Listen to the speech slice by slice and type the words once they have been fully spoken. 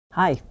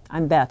Hi,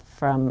 I'm Beth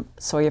from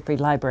Sawyer Free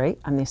Library.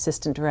 I'm the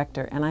Assistant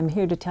Director, and I'm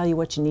here to tell you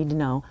what you need to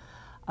know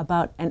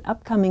about an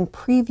upcoming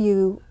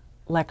preview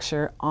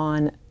lecture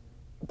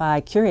by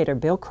curator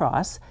Bill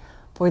Cross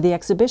for the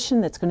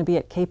exhibition that's going to be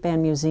at Cape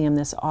Ann Museum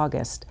this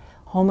August,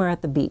 Homer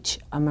at the Beach,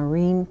 A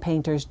Marine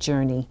Painter's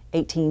Journey,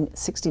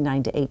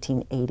 1869 to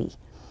 1880. It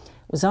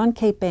was on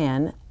Cape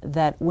Ann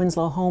that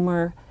Winslow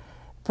Homer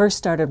first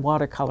started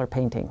watercolor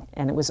painting,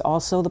 and it was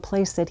also the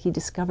place that he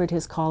discovered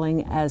his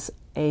calling as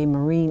a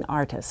marine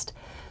artist.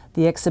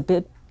 The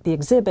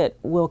exhibit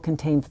will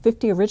contain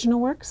 50 original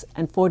works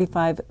and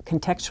 45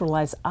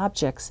 contextualized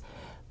objects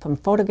from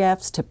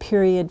photographs to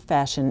period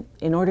fashion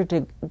in order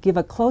to give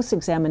a close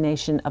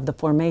examination of the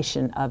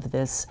formation of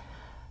this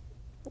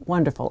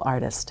wonderful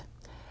artist.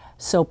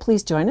 So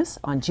please join us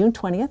on June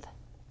 20th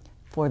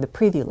for the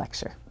preview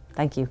lecture.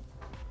 Thank you.